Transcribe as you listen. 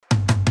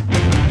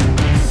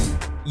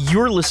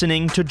You're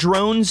listening to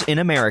Drones in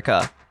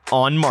America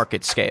on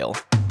Market Scale.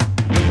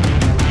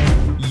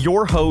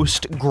 Your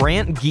host,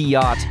 Grant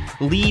Guillotte,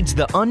 leads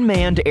the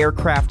Unmanned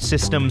Aircraft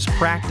Systems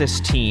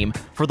practice team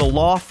for the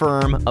law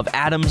firm of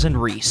Adams &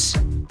 Reese.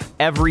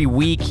 Every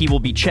week, he will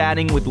be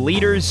chatting with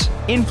leaders,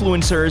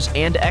 influencers,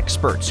 and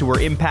experts who are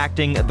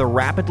impacting the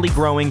rapidly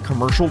growing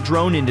commercial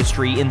drone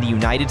industry in the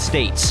United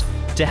States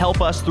to help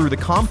us through the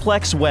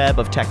complex web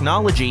of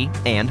technology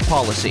and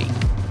policy.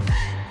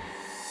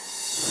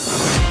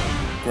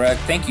 Greg,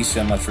 thank you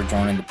so much for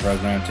joining the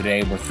program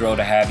today. We're thrilled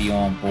to have you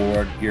on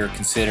board. You're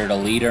considered a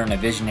leader and a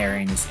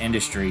visionary in this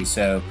industry,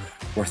 so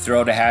we're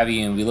thrilled to have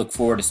you, and we look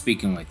forward to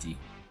speaking with you.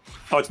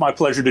 Oh, it's my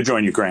pleasure to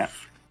join you, Grant.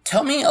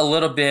 Tell me a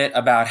little bit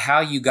about how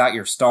you got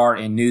your start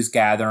in news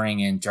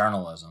gathering and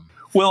journalism.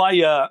 Well,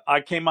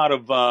 I came out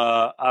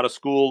of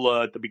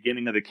school at the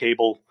beginning of the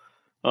cable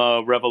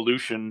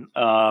revolution,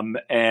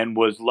 and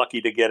was lucky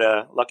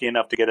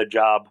enough to get a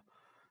job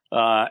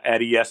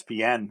at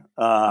ESPN.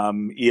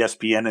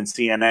 ESPN and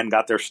CNN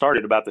got their start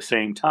at about the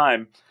same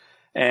time,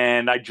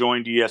 and I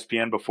joined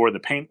ESPN before the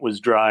paint was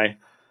dry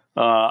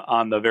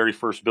on the very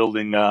first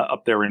building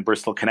up there in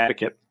Bristol,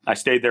 Connecticut. I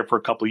stayed there for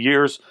a couple of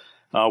years,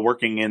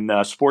 working in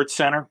the Sports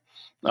Center,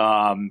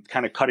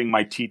 kind of cutting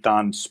my teeth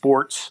on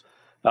sports.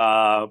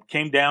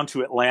 Came down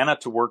to Atlanta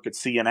to work at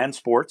CNN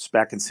Sports,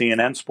 back in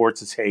CNN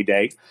Sports'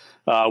 heyday,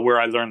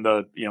 where I learned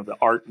the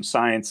art and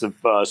science of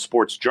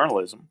sports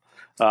journalism.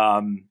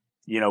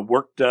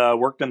 Worked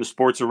in the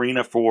sports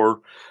arena for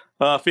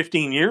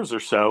 15 years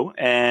or so,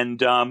 and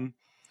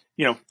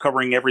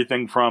covering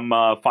everything from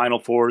Final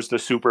Fours to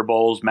Super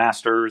Bowls,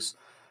 Masters,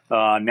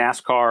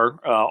 NASCAR,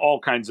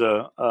 all kinds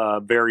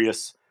of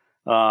various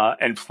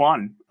and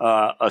fun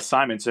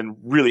assignments, and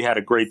really had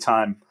a great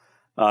time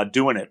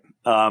doing it.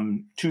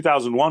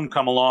 2001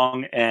 come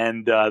along,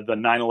 and the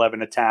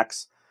 9/11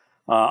 attacks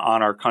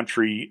on our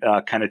country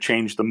kind of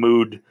changed the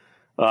mood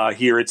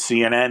here at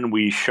CNN.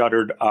 We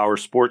shuttered our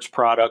sports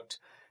product,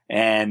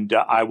 and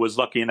I was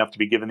lucky enough to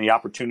be given the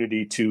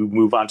opportunity to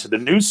move on to the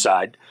news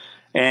side.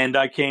 And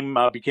I became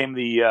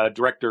the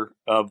director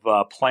of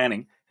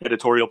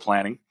editorial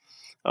planning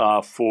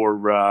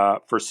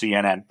for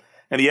CNN.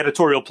 And the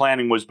editorial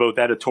planning was both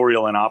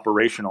editorial and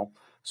operational.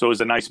 So it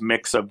was a nice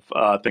mix of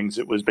things.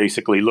 It was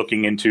basically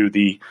looking into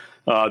the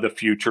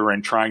future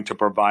and trying to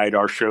provide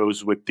our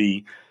shows with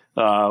the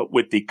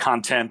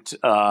content,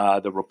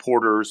 the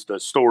reporters, the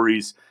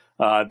stories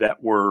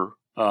that were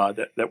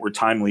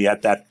timely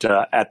at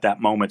that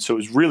moment. So it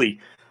was really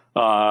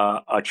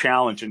a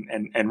challenge,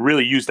 and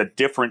really used a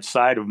different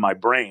side of my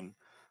brain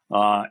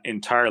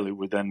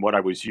entirely than what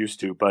I was used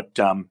to. But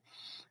during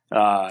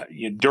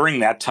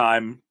that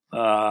time,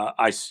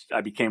 I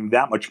became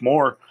that much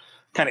more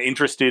kind of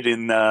interested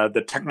in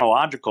the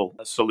technology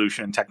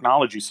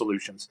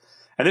solutions.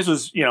 And this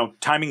was,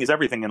 timing is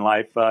everything in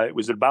life. It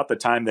was about the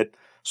time that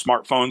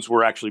smartphones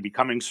were actually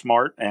becoming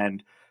smart,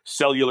 and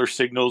cellular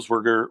signals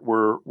were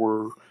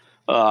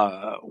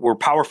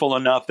powerful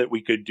enough that we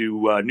could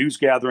do news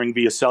gathering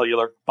via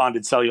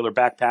bonded cellular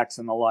backpacks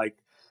and the like.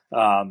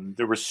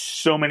 There were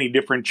so many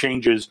different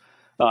changes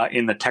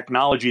in the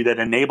technology that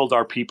enabled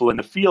our people in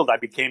the field. I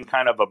became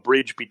kind of a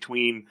bridge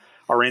between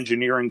our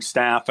engineering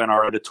staff and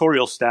our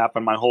editorial staff,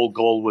 and my whole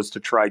goal was to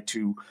try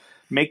to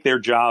make their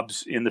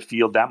jobs in the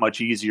field that much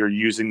easier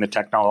using the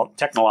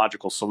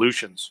technological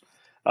solutions.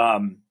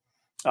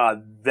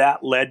 That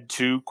led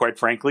to, quite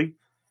frankly,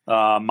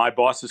 my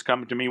boss is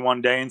coming to me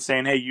one day and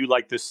saying, "Hey, you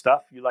like this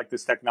stuff? You like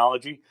this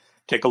technology?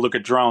 Take a look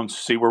at drones,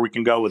 see where we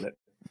can go with it."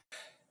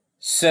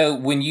 So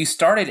when you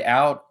started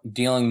out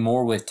dealing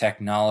more with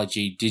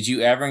technology, did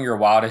you ever in your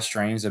wildest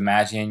dreams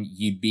imagine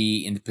you'd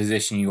be in the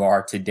position you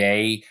are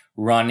today,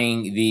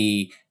 running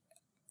the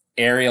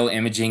aerial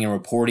imaging and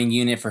reporting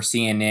unit for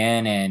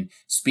CNN and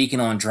speaking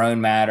on drone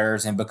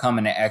matters and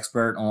becoming an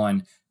expert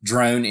on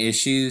drone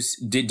issues?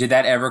 Did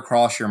that ever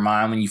cross your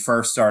mind when you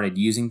first started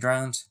using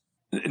drones?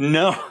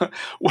 No.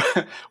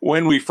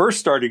 When we first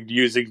started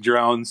using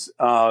drones,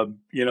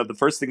 the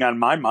first thing on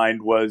my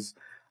mind was,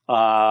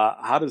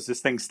 how does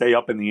this thing stay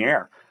up in the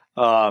air?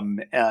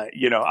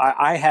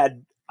 I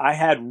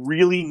had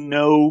really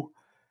no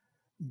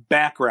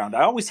background.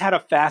 I always had a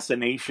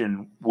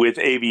fascination with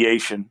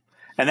aviation,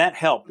 and that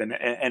helped, and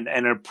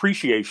an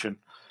appreciation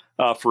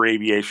for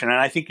aviation.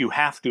 And I think you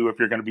have to if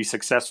you're going to be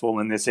successful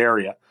in this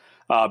area,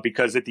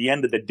 because at the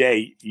end of the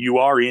day, you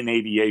are in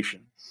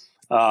aviation.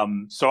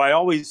 So I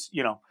always,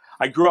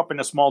 I grew up in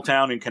a small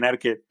town in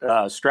Connecticut,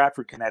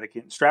 Stratford,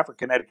 Connecticut. Stratford,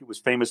 Connecticut was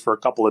famous for a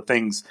couple of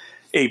things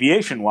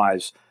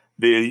aviation-wise.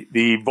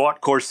 The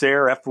Vought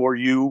Corsair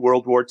F4U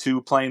World War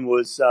II plane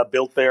was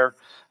built there.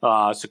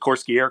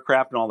 Sikorsky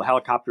aircraft and all the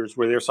helicopters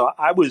were there. So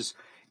I was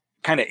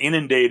kind of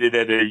inundated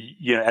at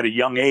a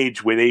young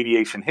age with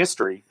aviation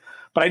history,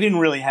 but I didn't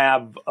really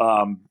have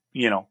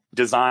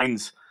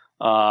designs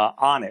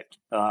on it.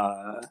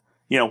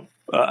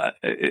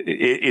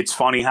 It's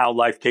funny how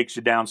life takes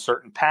you down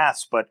certain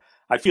paths, but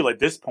I feel at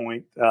this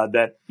point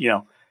that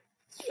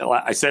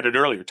I said it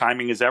earlier,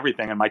 timing is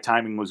everything, and my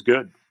timing was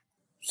good.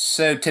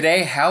 So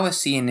today, how is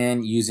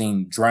CNN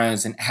using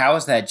drones, and how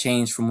has that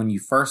changed from when you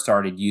first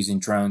started using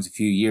drones a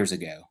few years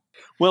ago?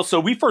 Well,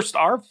 so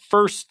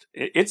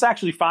it's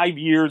actually 5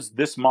 years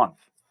this month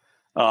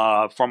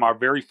from our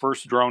very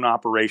first drone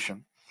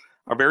operation.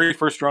 Our very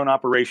first drone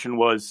operation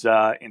was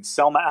in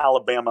Selma,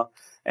 Alabama,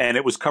 and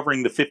it was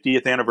covering the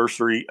 50th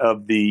anniversary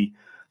of the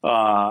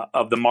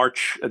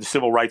march, the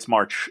Civil Rights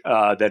March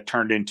that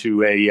turned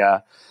into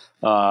a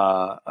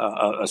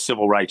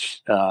civil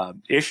rights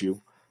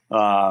issue.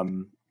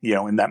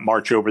 In that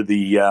march over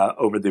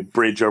the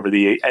bridge, over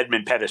the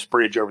Edmund Pettus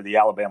Bridge over the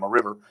Alabama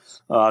River,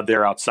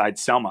 there outside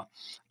Selma.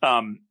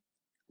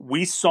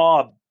 We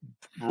saw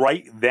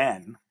right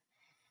then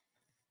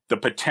the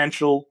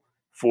potential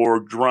for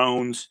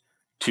drones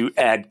to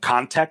add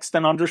context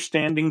and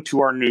understanding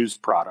to our news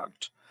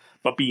product.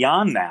 But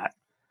beyond that,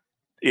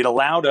 it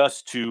allowed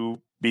us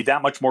to be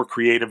that much more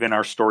creative in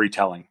our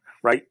storytelling,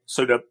 right?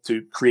 So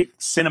to create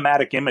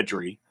cinematic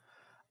imagery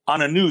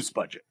on a news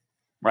budget,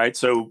 right?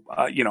 So,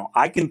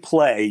 I can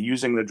play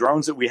using the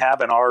drones that we have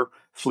in our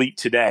fleet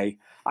today.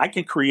 I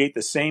can create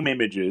the same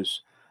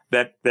images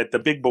that the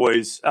big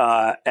boys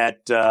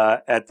at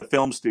the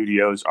film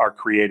studios are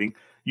creating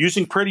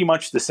using pretty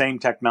much the same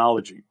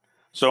technology.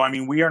 So, I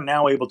mean, we are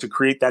now able to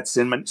create that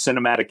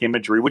cinematic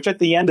imagery, which at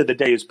the end of the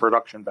day is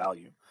production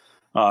value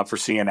for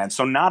CNN.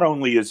 So not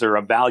only is there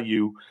a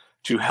value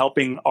to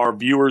helping our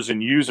viewers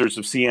and users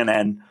of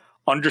CNN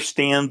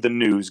understand the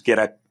news, get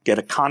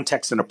a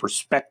context and a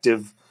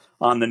perspective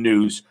on the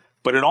news,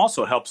 but it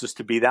also helps us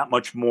to be that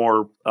much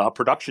more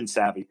production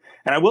savvy.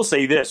 And I will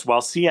say this,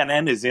 while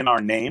CNN is in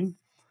our name,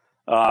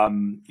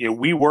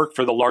 we work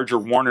for the larger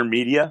Warner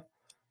Media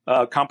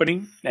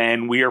company,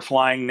 and we are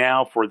flying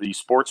now for the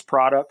sports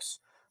products,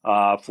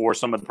 for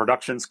some of the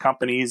productions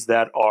companies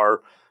that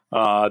are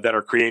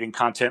creating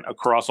content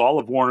across all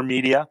of Warner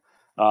Media.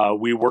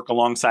 We work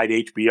alongside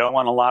HBO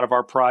on a lot of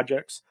our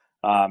projects,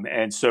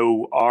 and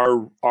so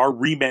our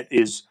remit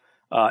is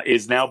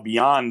now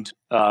beyond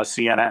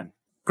CNN.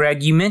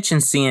 Greg, you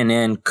mentioned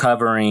CNN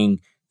covering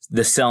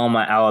the Selma,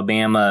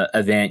 Alabama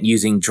event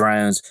using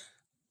drones.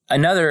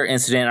 Another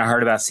incident I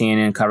heard about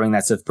CNN covering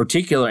that's of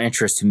particular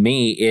interest to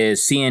me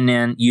is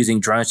CNN using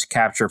drones to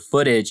capture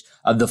footage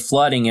of the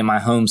flooding in my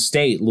home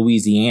state,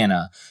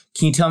 Louisiana.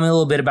 Can you tell me a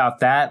little bit about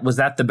that? Was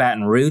that the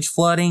Baton Rouge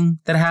flooding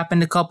that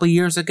happened a couple of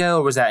years ago,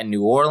 or was that in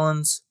New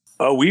Orleans?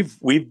 Oh, we've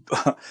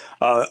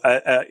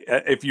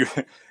if you,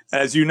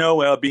 as you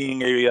know, being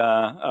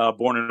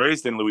born and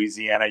raised in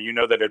Louisiana, you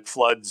know that it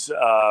floods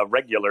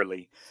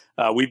regularly.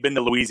 We've been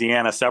to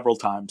Louisiana several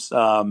times.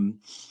 So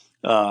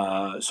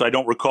I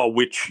don't recall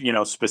which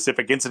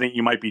specific incident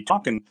you might be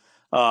talking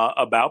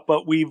about,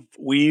 but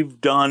we've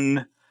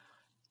done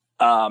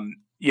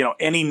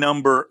any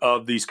number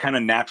of these kind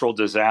of natural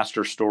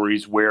disaster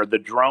stories where the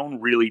drone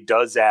really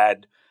does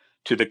add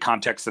to the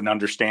context and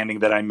understanding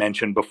that I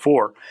mentioned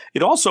before.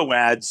 It also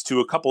adds to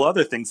a couple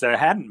other things that I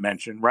hadn't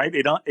mentioned, right?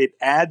 It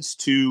adds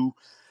to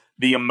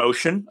the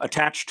emotion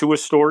attached to a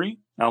story,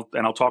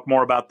 and I'll talk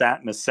more about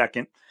that in a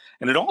second.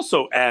 And it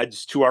also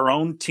adds to our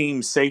own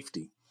team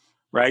safety,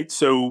 right?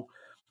 So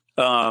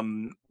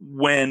when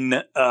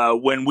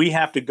we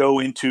have to go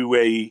into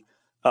a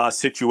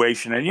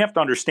situation, and you have to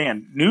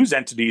understand, news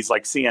entities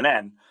like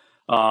CNN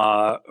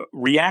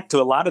react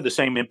to a lot of the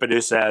same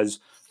impetus as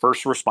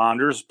first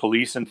responders,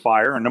 police and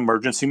fire, and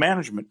emergency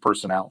management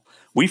personnel.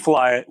 We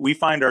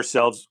find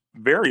ourselves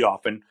very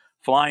often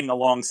flying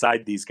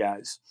alongside these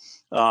guys,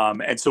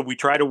 and so we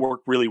try to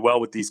work really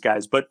well with these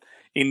guys. But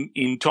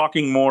in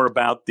talking more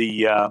about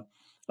the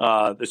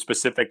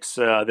specifics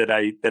that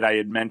I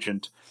had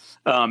mentioned,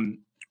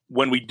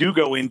 when we do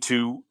go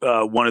into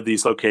one of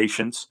these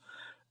locations,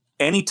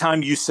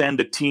 anytime you send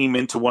a team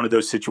into one of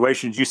those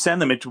situations, you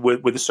send them into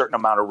with a certain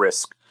amount of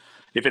risk.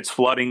 If it's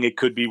flooding, it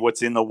could be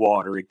what's in the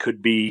water. It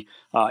could be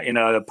in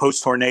a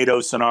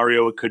post-tornado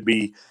scenario, it could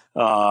be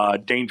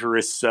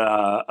dangerous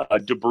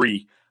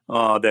debris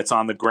that's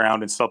on the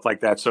ground and stuff like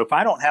that. So if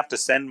I don't have to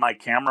send my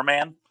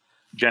cameraman,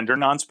 gender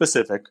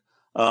nonspecific,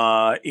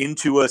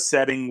 into a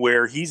setting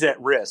where he's at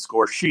risk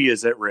or she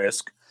is at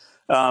risk,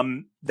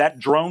 that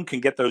drone can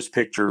get those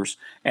pictures,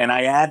 and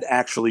I add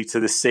actually to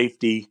the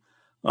safety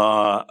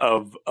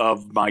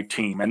of my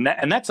team, and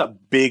that's a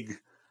big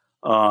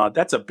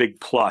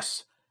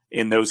plus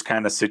in those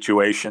kind of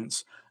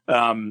situations.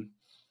 So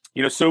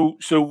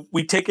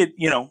we take it,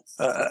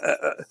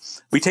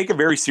 we take it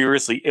very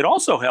seriously. It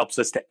also helps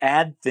us to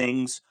add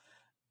things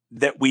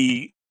that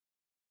we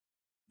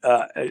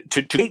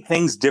to make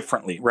things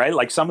differently, right?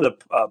 Like some of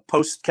the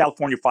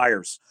post-California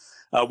fires.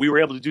 We were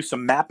able to do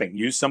some mapping,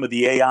 use some of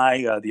the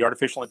AI, the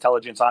artificial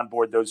intelligence on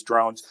board those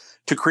drones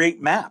to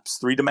create maps,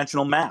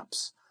 three-dimensional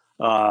maps,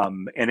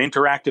 and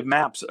interactive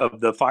maps of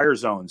the fire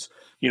zones.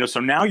 So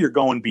now you're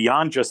going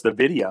beyond just the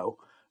video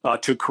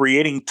to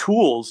creating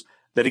tools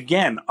that,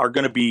 again, are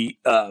going to be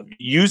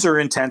user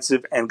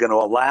intensive and going to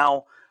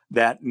allow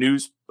that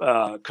news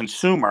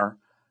consumer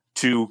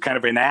to kind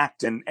of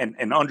enact and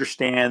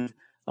understand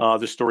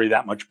the story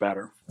that much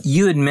better.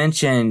 You had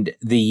mentioned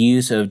the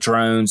use of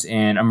drones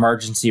in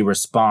emergency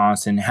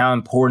response and how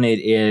important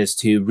it is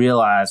to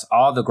realize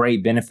all the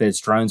great benefits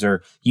drones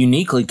are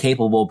uniquely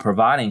capable of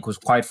providing, because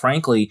quite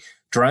frankly,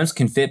 drones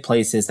can fit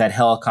places that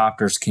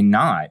helicopters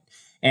cannot.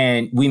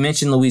 And we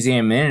mentioned Louisiana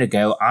a minute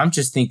ago. I'm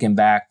just thinking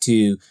back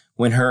to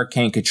when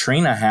Hurricane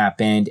Katrina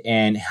happened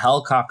and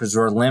helicopters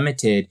were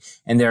limited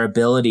in their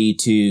ability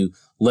to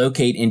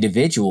locate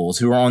individuals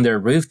who were on their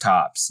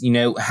rooftops. You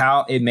know,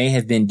 how it may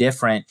have been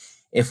different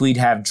if we'd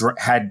have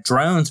had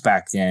drones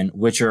back then,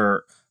 which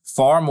are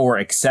far more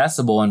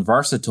accessible and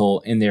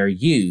versatile in their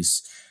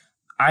use.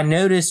 I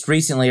noticed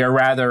recently, or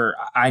rather,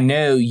 I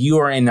know you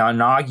are an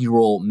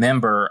inaugural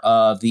member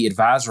of the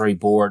advisory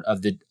board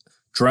of the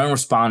Drone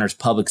Responders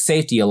Public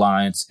Safety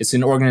Alliance. It's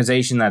an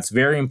organization that's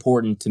very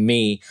important to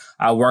me.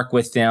 I work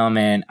with them,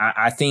 and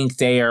I think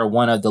they are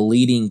one of the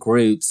leading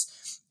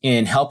groups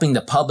in helping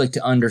the public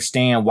to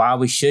understand why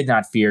we should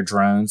not fear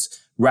drones.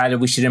 Rather,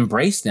 we should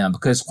embrace them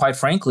because, quite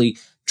frankly,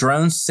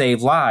 drones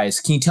save lives.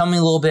 Can you tell me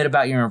a little bit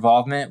about your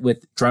involvement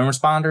with drone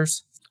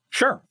responders?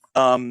 Sure.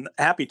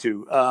 Happy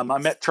to. I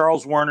met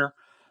Charles Werner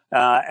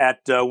at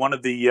one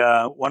of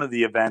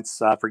the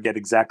events. I forget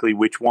exactly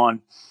which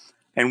one.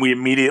 And we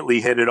immediately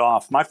hit it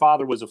off. My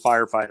father was a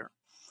firefighter.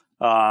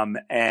 I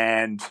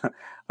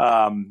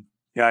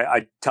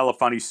tell a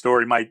funny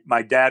story.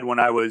 My dad, when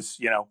I was,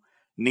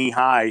 knee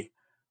high,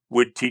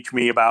 would teach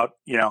me about,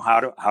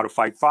 how to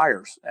fight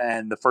fires.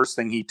 And the first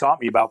thing he taught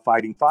me about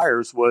fighting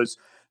fires was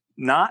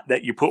not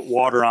that you put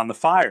water on the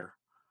fire,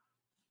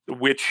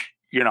 which,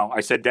 I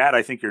said, Dad,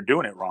 I think you're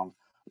doing it wrong.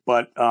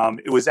 But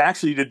it was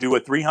actually to do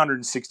a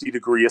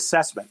 360-degree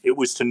assessment. It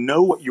was to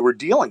know what you were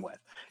dealing with.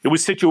 It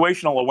was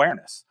situational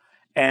awareness.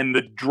 And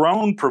the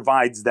drone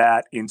provides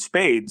that in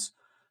spades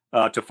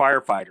to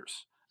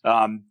firefighters.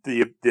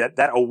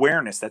 That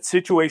awareness, that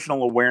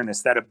situational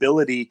awareness, that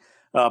ability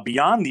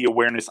beyond the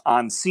awareness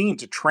on scene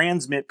to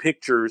transmit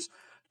pictures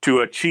to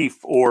a chief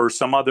or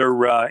some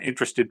other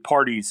interested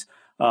parties,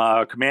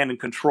 command and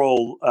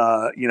control,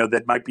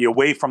 that might be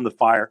away from the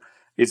fire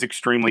is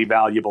extremely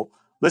valuable.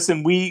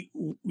 Listen,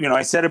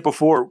 I said it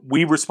before,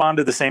 we respond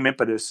to the same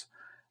impetus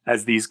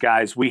as these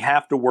guys. We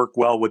have to work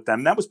well with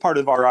them. That was part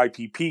of our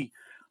IPP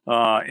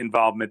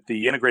involvement.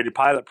 The Integrated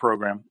Pilot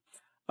Program,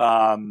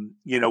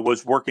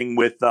 was working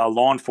with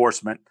law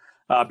enforcement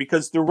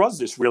because there was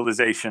this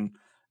realization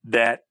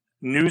that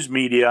news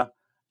media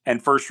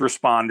and first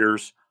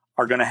responders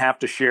are going to have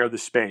to share the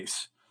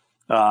space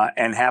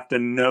and have to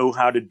know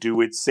how to do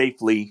it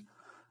safely,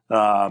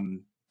 moving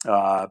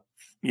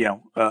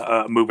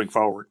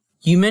forward.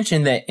 You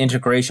mentioned the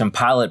Integration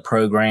Pilot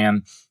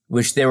Program,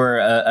 which there were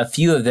a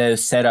few of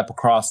those set up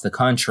across the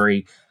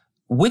country.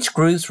 Which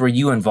groups were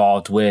you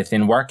involved with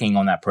in working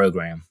on that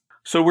program?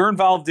 So we're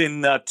involved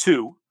in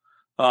two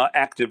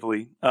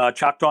actively,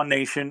 Choctaw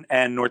Nation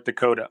and North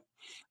Dakota.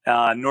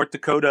 North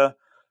Dakota,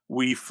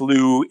 we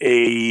flew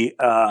a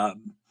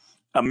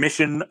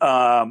mission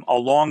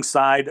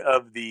alongside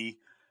of the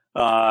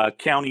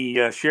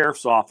county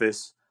sheriff's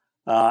office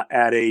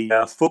at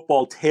a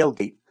football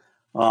tailgate.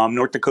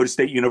 North Dakota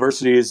State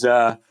University is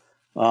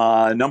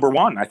number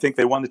one. I think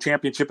they won the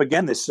championship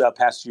again this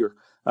past year.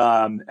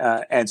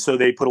 And so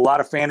they put a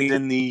lot of fannies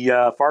in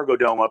the Fargo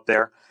Dome up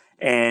there.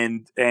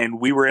 And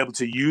we were able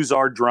to use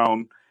our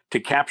drone to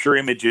capture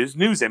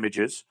news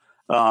images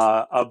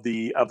of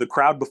the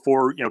crowd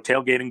before,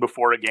 tailgating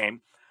before a game,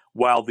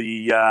 while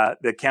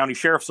the county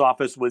sheriff's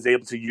office was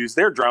able to use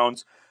their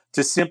drones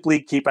to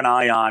simply keep an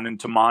eye on and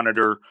to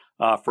monitor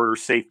for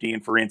safety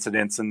and for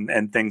incidents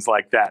and things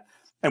like that.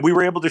 And we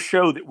were able to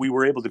show that we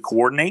were able to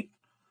coordinate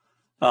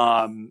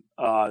the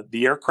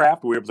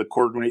aircraft. We were able to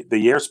coordinate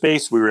the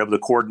airspace. We were able to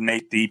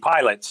coordinate the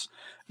pilots.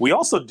 We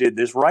also did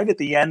this right at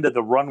the end of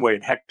the runway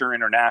at Hector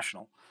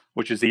International,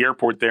 which is the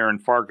airport there in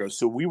Fargo.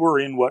 So we were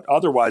in what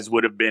otherwise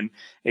would have been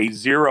a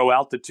zero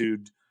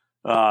altitude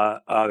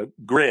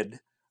grid,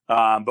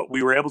 but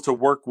we were able to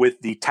work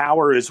with the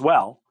tower as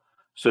well,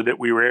 so that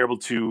we were able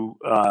to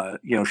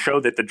show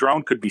that the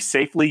drone could be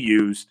safely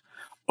used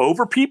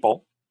over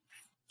people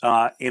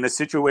in a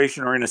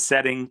situation or in a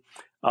setting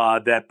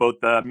that both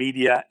the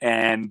media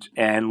and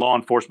law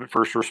enforcement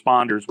first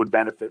responders would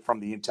benefit from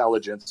the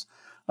intelligence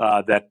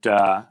that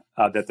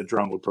the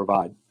drone would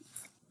provide.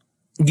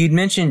 You'd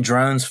mentioned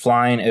drones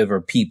flying over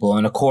people,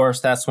 and of course,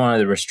 that's one of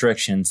the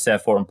restrictions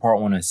set forth in Part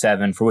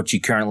 107 for which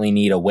you currently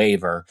need a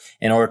waiver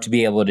in order to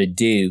be able to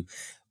do.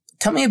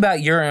 Tell me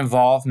about your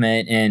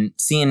involvement and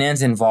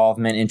CNN's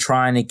involvement in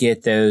trying to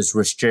get those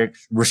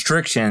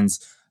restrictions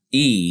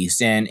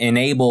eased and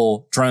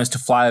enable drones to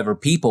fly over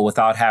people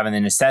without having the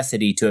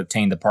necessity to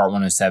obtain the Part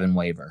 107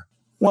 waiver.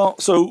 Well,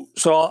 so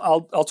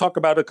I'll talk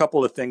about a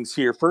couple of things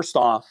here. First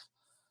off,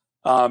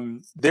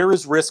 there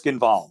is risk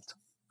involved.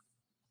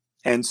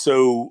 And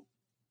so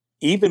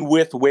even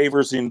with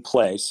waivers in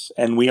place,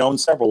 and we own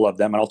several of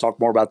them, and I'll talk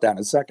more about that in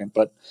a second,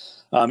 but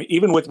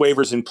even with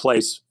waivers in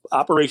place,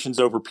 operations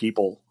over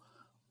people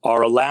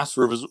are a last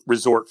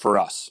resort for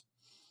us.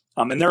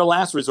 And they're a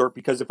last resort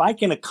because if I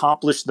can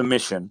accomplish the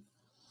mission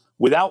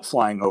without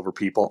flying over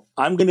people,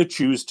 I'm going to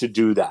choose to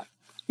do that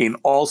in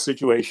all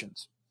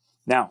situations.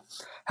 Now,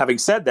 having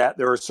said that,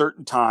 there are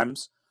certain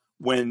times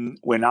when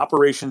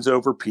operations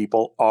over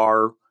people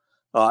are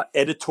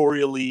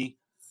editorially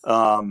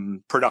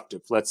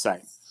productive, let's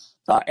say.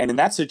 And in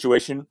that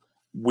situation,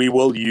 we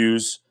will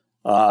use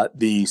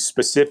the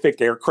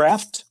specific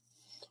aircraft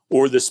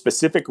or the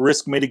specific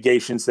risk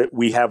mitigations that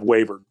we have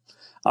waivered.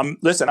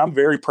 Listen, I'm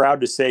very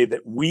proud to say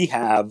that we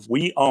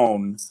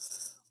own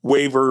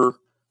waiver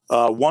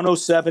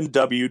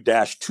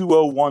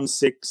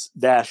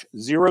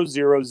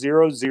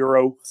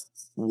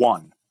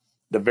 107W-2016-00001,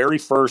 the very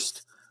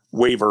first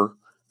waiver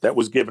that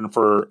was given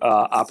for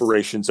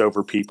operations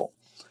over people.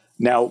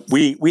 Now,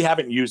 we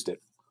haven't used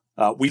it.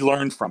 We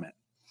learned from it.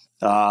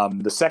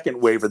 The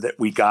second waiver that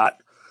we got,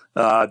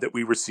 that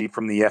we received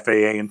from the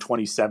FAA in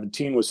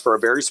 2017 was for a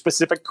very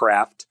specific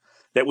craft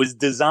that was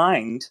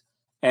designed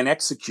and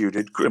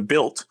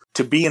built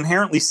to be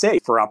inherently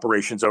safe for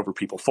operations over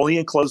people, fully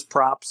enclosed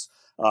props,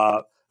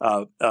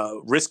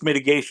 risk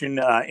mitigation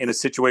in a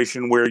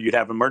situation where you'd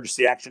have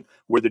emergency action,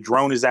 where the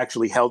drone is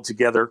actually held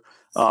together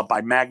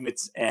by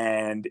magnets,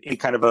 and any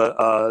kind of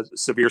a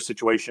severe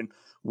situation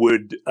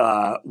would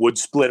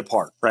split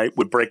apart, right?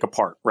 Would break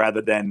apart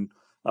rather than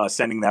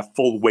sending that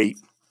full weight,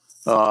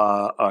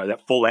 that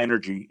full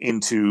energy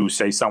into,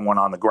 say, someone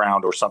on the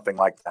ground or something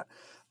like that.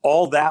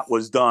 All that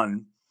was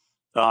done.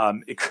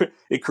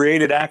 It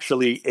created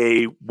actually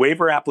a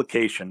waiver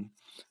application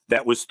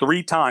that was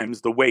 3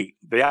 times the weight.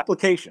 The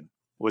application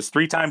was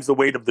 3 times the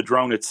weight of the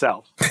drone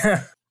itself,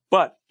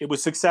 but it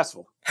was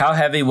successful. How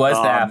heavy was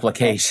the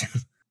application?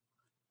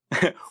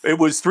 It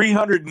was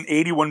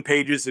 381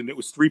 pages and it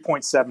was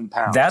 3.7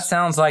 pounds. That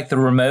sounds like the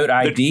remote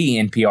ID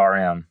in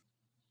PRM.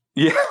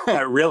 Yeah,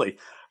 really,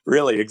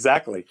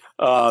 exactly.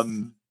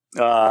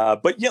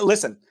 But yeah,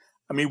 listen,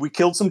 I mean, we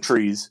killed some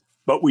trees,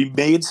 but we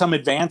made some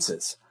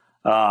advances.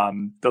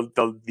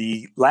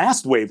 The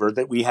last waiver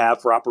that we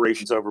have for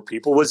operations over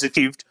people was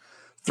achieved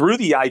through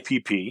the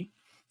IPP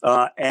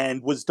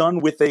and was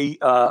done with a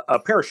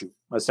parachute,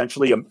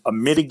 essentially a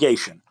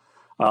mitigation,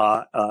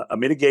 to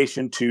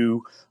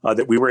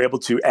that we were able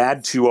to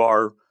add to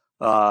our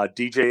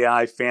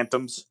DJI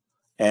Phantoms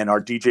and our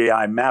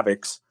DJI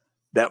Mavics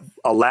that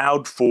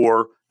allowed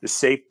for the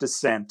safe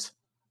descent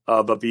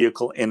of a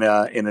vehicle in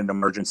an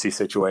emergency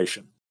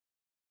situation.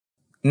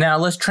 Now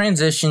let's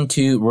transition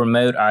to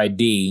remote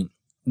ID,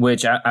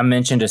 which I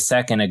mentioned a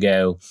second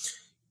ago.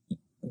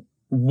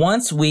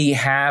 Once we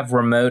have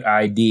remote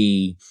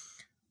ID,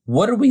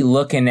 what are we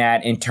looking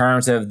at in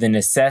terms of the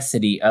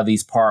necessity of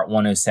these Part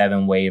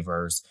 107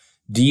 waivers?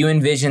 Do you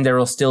envision there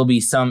will still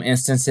be some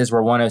instances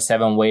where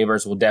 107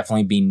 waivers will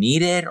definitely be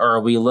needed, or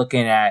are we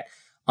looking at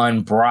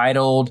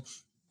unbridled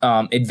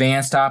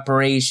advanced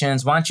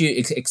operations? Why don't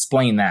you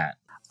explain that?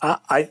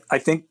 I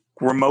think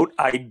remote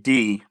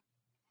ID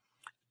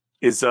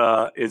is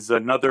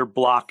another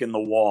block in the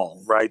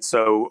wall, right?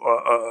 So,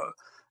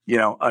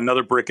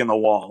 another brick in the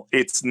wall.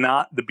 It's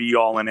not the be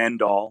all and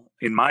end all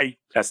in my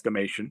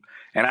estimation.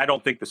 And I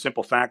don't think the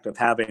simple fact of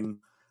having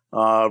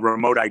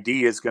remote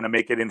ID is going to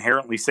make it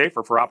inherently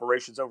safer for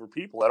operations over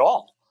people at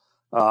all.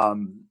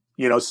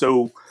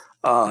 So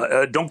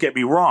don't get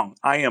me wrong.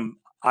 I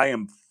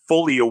am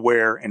fully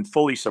aware and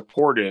fully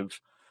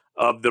supportive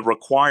of the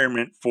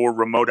requirement for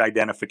remote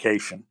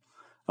identification.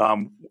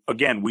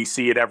 Again, we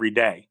see it every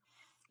day.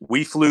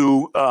 We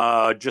flew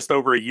just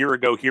over a year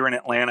ago here in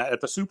Atlanta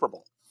at the Super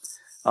Bowl.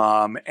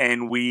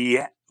 And we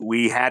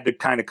had to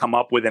kind of come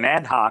up with an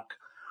ad hoc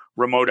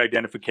remote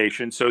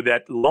identification so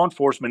that law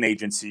enforcement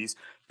agencies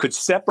could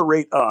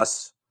separate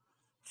us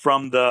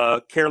from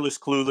the careless,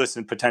 clueless,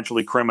 and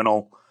potentially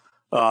criminal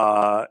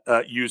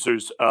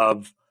users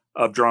of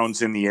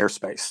drones in the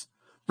airspace,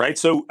 right?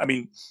 So, I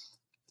mean,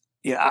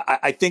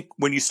 I think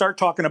when you start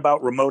talking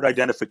about remote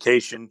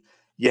identification,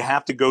 you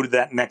have to go to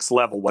that next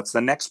level. What's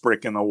the next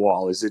brick in the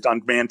wall? Is it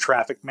unmanned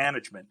traffic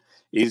management?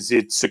 Is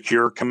it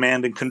secure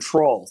command and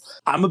control?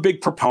 I'm a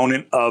big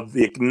proponent of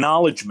the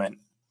acknowledgement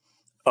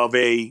of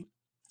a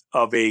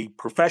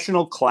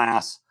professional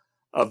class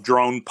of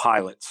drone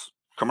pilots,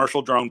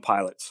 commercial drone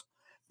pilots,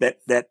 that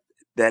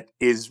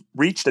is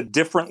reached a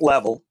different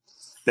level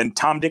than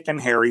Tom, Dick, and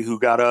Harry, who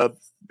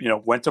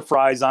went to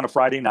Fry's on a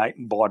Friday night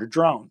and bought a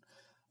drone.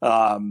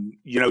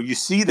 You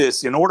see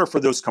this in order for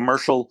those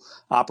commercial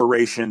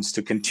operations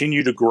to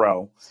continue to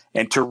grow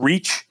and to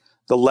reach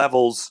the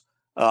levels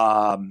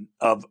of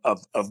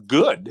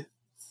good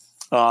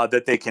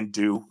that they can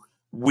do.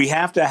 We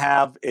have to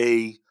have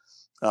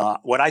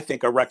what I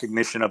think a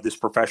recognition of this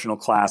professional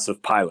class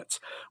of pilots.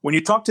 When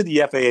you talk to the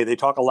FAA, they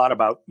talk a lot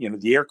about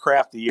the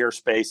aircraft, the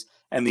airspace,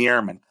 and the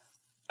airmen.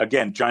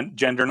 Again,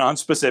 gender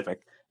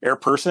non-specific. Air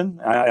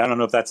person, I don't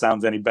know if that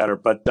sounds any better,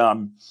 but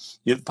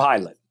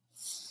pilot.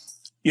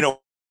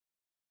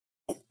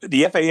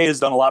 The FAA has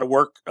done a lot of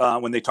work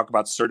when they talk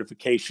about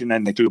certification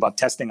and they do about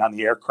testing on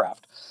the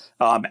aircraft.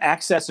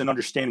 Access and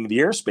understanding of the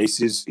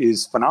airspace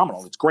is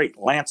phenomenal. It's great.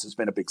 Lance has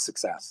been a big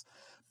success,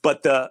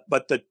 but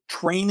the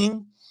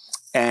training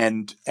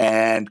and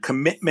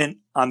commitment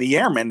on the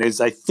airmen is,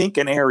 I think,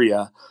 an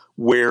area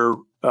where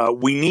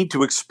we need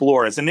to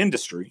explore as an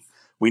industry.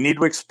 We need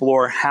to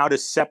explore how to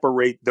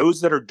separate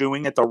those that are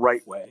doing it the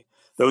right way,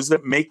 those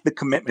that make the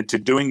commitment to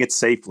doing it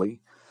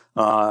safely.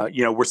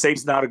 Where safe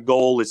is not a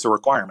goal, it's a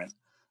requirement.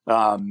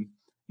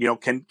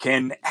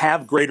 Can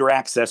have greater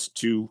access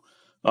to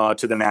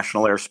the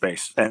national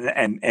airspace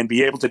and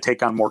be able to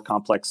take on more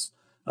complex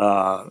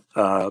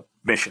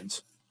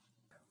missions.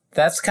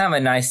 That's kind of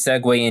a nice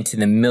segue into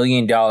the $1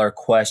 million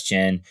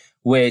question,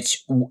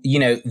 which,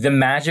 the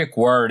magic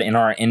word in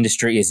our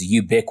industry is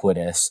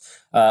ubiquitous.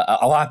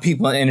 A lot of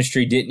people in the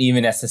industry didn't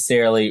even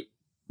necessarily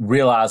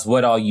realize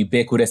what all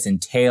ubiquitous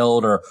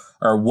entailed or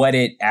what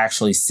it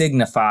actually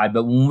signified.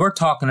 But when we're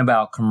talking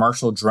about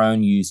commercial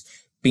drone use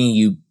being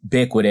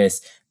ubiquitous,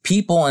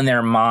 people in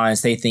their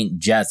minds, they think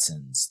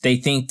Jetsons. They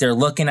think they're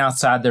looking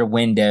outside their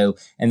window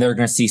and they're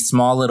going to see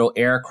small little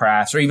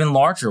aircrafts or even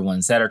larger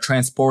ones that are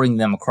transporting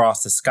them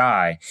across the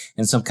sky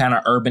in some kind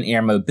of urban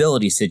air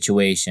mobility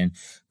situation.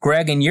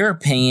 Greg, in your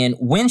opinion,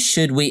 when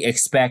should we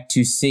expect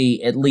to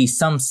see at least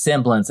some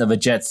semblance of a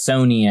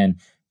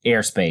Jetsonian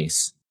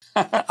airspace?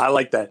 I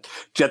like that.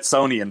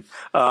 Jetsonian.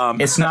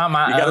 It's not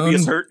my own.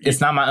 It's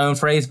not my own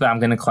phrase, but I'm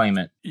going to claim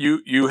it.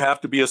 You have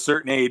to be a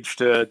certain age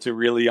to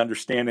really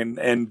understand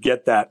and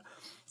get that.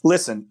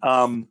 Listen,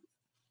 Grant,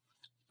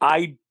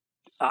 I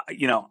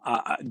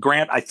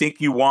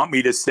think you want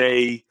me to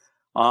say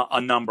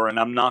a number, and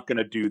I'm not going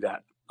to do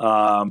that.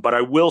 But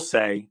I will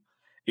say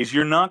is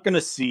you're not going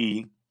to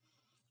see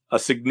a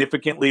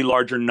significantly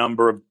larger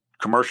number of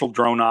commercial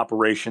drone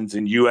operations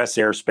in U.S.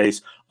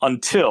 airspace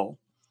until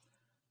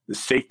the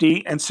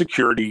safety and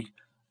security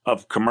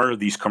of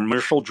these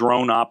commercial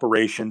drone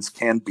operations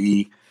can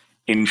be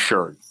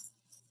ensured.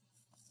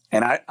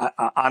 And I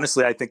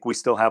honestly, I think we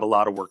still have a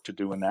lot of work to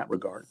do in that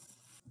regard.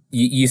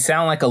 You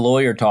sound like a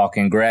lawyer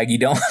talking, Greg. You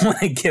don't want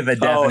to give a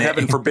definite. Oh,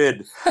 heaven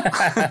forbid.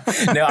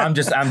 No, I'm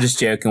just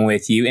joking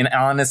with you. And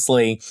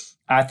honestly,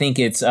 I think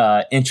it's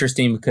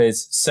interesting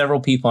because several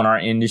people in our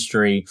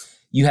industry,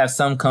 you have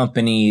some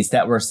companies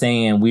that were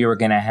saying we were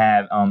going to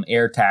have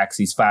air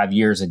taxis 5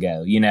 years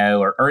ago,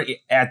 or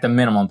at the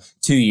minimum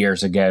 2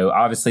 years ago.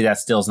 Obviously, that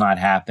still's not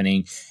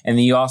happening. And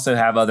then you also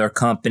have other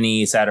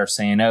companies that are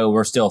saying, oh,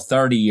 we're still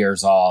 30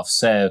 years off.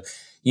 So,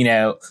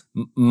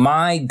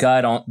 my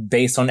gut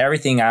based on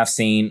everything I've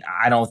seen,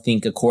 I don't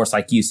think, of course,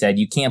 like you said,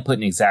 you can't put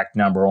an exact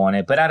number on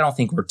it, but I don't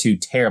think we're too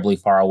terribly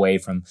far away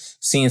from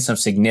seeing some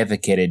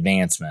significant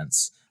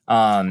advancements.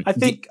 I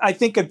think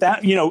at that,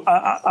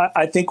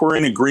 I think we're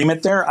in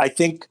agreement there. I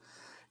think,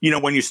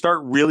 when you start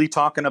really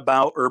talking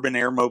about urban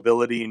air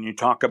mobility and you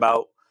talk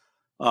about,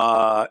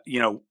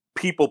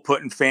 people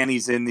putting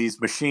fannies in these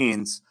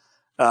machines,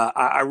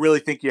 I really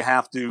think you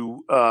have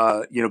to,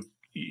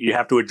 you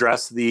have to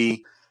address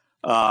the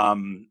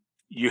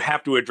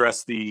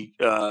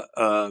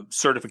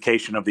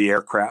certification of the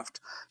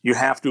aircraft. You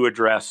have to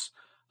address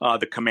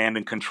the command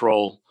and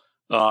control,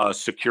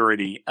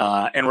 security,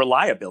 and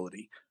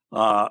reliability.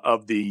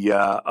 Of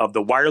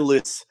the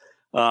wireless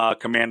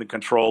command and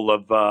control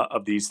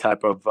of these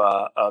type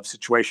of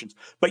situations,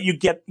 but you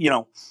get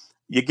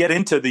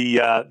into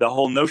the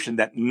whole notion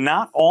that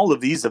not all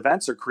of these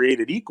events are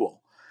created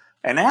equal,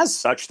 and as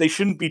such, they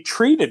shouldn't be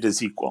treated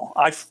as equal.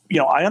 I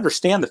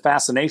understand the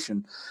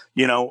fascination,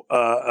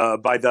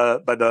 by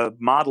the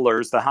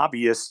modelers, the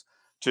hobbyists,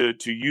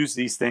 to use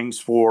these things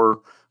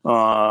for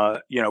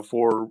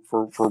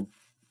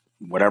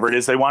whatever it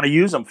is they want to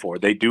use them for.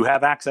 They do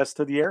have access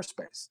to the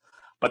airspace,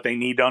 but they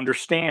need to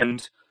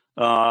understand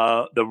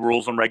the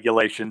rules and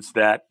regulations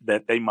that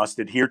they must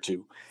adhere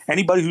to.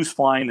 Anybody who's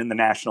flying in the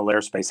national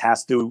airspace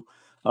has to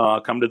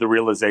come to the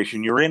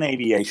realization you're in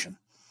aviation.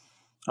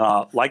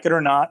 Like it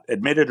or not,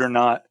 admit it or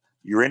not,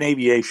 you're in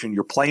aviation.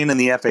 You're playing in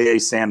the FAA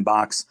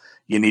sandbox.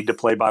 You need to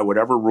play by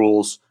whatever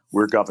rules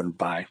we're governed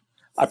by.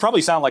 I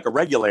probably sound like a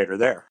regulator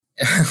there.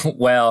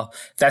 Well,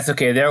 that's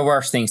okay. There are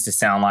worse things to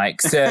sound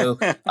like. So,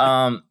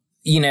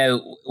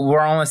 we're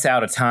almost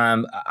out of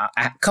time.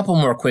 A couple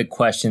more quick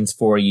questions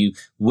for you.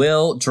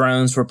 Will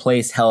drones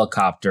replace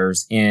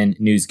helicopters in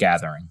news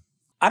gathering?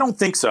 I don't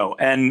think so.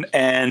 And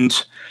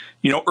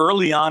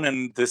early on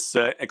in this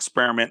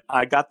experiment,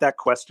 I got that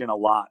question a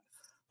lot.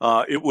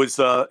 It was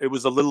a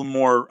little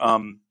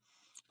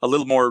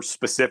more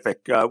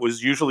specific. It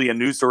was usually a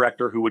news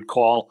director who would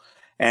call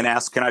and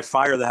ask, "Can I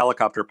fire the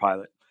helicopter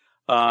pilot?"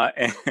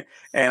 And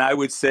I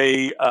would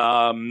say,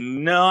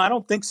 "No, I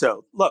don't think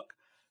so." Look.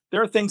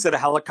 There are things that a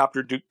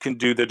helicopter can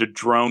do that a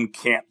drone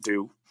can't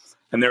do.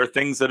 And there are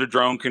things that a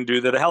drone can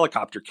do that a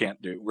helicopter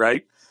can't do,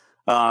 right?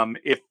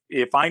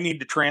 If I need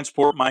to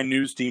transport my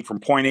news team from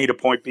point A to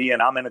point B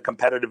and I'm in a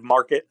competitive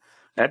market,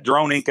 that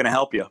drone ain't going to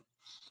help you.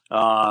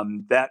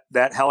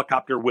 That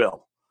helicopter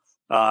will.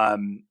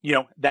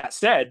 That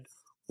said,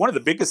 one of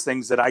the biggest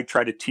things that I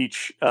try to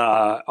teach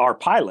our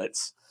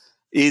pilots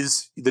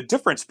is the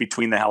difference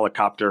between the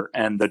helicopter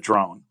and the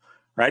drone.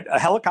 Right? A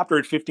helicopter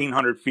at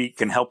 1,500 feet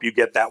can help you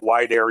get that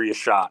wide area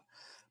shot.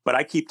 But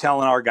I keep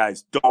telling our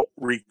guys, don't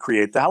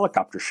recreate the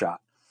helicopter shot.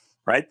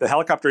 Right? The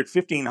helicopter at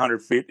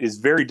 1,500 feet is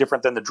very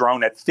different than the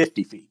drone at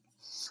 50 feet.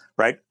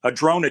 right? A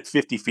drone at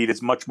 50 feet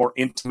is much more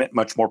intimate,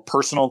 much more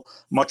personal,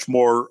 much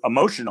more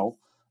emotional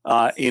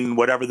in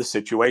whatever the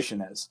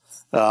situation is.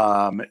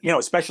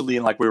 Especially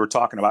in, like we were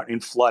talking about, in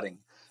flooding,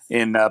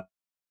 in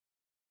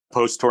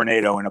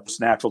post-tornado and a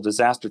post-natural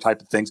disaster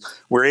type of things,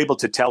 we're able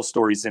to tell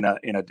stories in an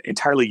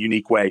entirely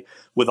unique way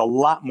with a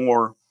lot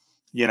more,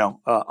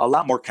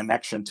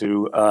 connection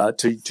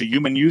to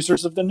human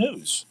users of the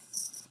news.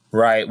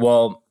 Right.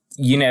 Well,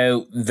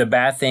 the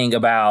bad thing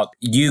about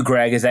you,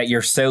 Greg, is that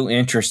you're so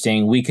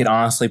interesting. We could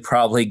honestly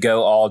probably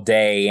go all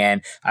day,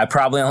 and I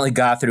probably only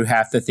got through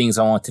half the things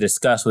I want to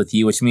discuss with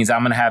you, which means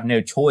I'm going to have no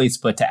choice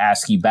but to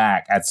ask you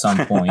back at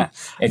some point.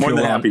 More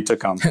than happy to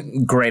come.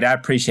 Great. I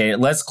appreciate it.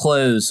 Let's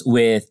close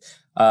with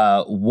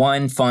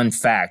one fun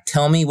fact.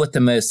 Tell me what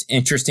the most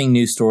interesting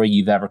news story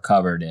you've ever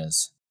covered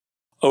is.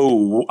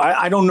 Oh,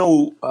 I don't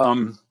know.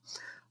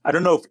 I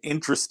don't know if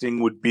interesting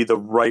would be the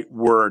right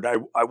word.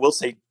 I will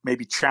say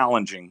maybe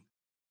challenging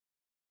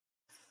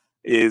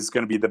is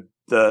going to be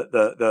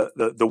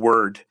the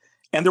word.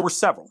 And there were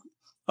several,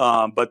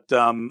 but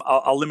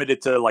I'll limit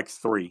it to like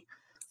three.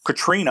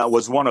 Katrina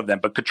was one of them,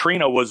 but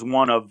Katrina was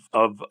one of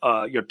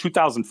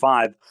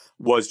 2005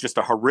 was just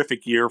a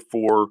horrific year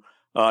for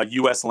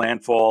U.S.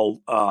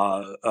 landfall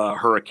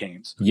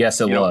hurricanes. Yes,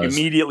 it was.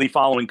 Immediately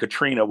following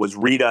Katrina was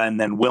Rita and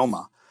then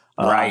Wilma.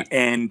 Right.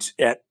 And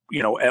at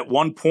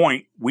one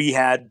point we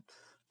had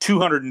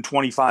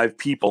 225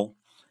 people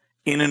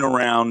in and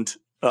around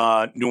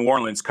New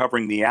Orleans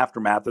covering the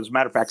aftermath. As a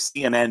matter of fact,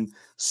 CNN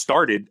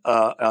started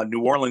a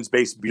New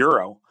Orleans-based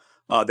bureau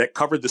that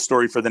covered the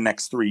story for the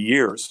next 3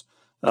 years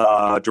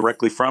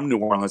directly from New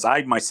Orleans.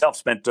 I myself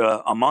spent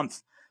a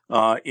month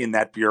in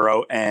that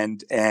bureau,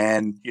 and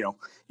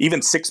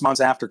even 6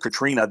 months after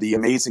Katrina, the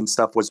amazing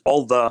stuff was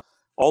all the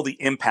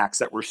impacts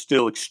that were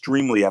still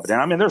extremely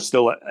evident. I mean, there's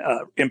still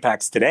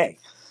impacts today,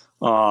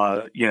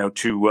 to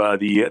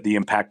the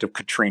impact of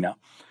Katrina.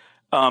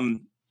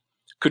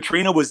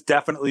 Katrina was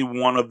definitely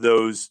one of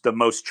those, the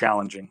most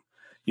challenging,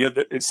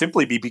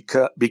 simply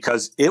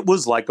because it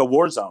was like a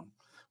war zone.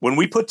 When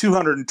we put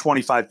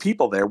 225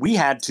 people there, we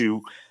had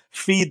to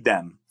feed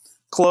them,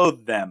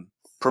 clothe them,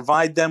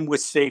 provide them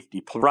with safety,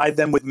 provide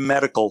them with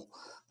medical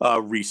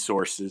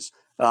resources,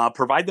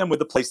 provide them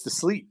with a place to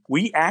sleep.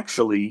 We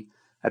actually,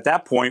 at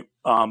that point,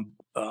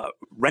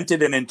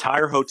 rented an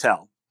entire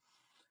hotel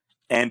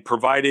and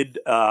provided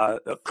a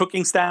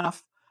cooking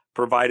staff,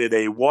 provided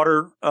a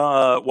water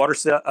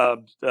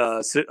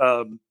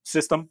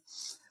system,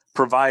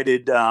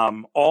 provided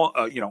all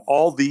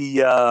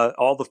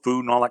the food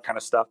and all that kind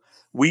of stuff.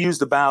 We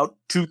used about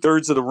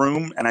 2/3 of the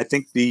room, and I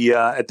think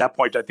at that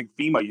point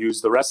FEMA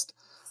used the rest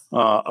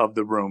of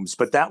the rooms.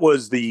 But that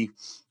was the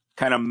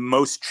kind of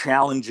most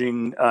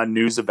challenging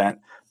news event.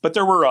 But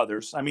there were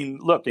others. I mean,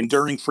 look,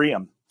 enduring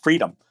freedom,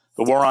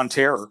 the war on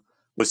terror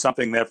was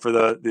something that, for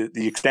the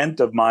extent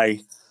of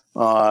my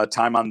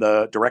time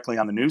directly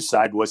on the news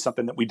side, was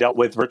something that we dealt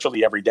with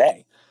virtually every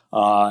day.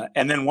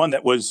 And then one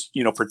that was,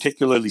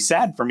 particularly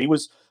sad for me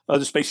was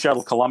the Space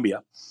Shuttle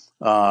Columbia.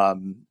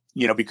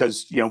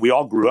 Because we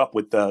all grew up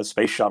with the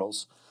space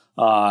shuttles,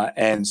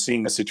 and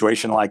seeing a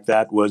situation like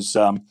that was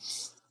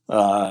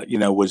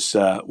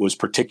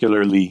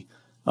particularly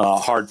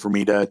hard for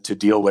me to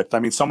deal with. I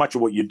mean, so much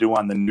of what you do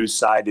on the news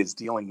side is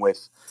dealing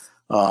with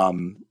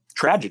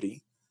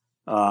tragedy.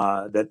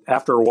 That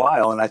after a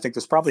while, and I think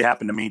this probably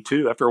happened to me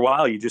too, after a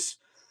while, you just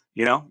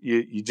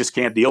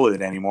can't deal with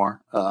it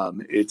anymore.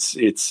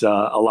 It's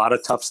a lot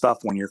of tough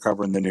stuff when you're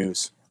covering the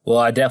news. Well,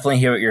 I definitely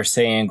hear what you're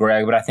saying,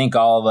 Greg, but I think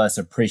all of us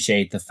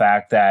appreciate the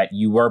fact that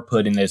you were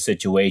put in those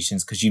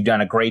situations because you've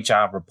done a great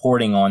job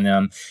reporting on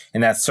them,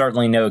 and that's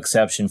certainly no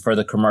exception for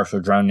the commercial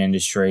drone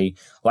industry.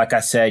 Like I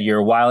said, you're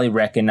a widely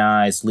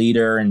recognized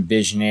leader and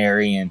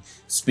visionary and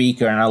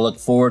speaker, and I look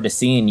forward to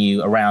seeing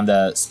you around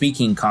the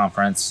speaking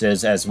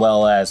conferences as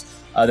well as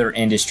other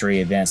industry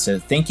events. So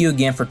thank you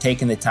again for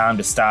taking the time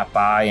to stop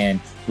by, and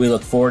we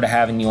look forward to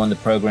having you on the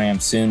program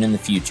soon in the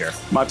future.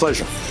 My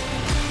pleasure.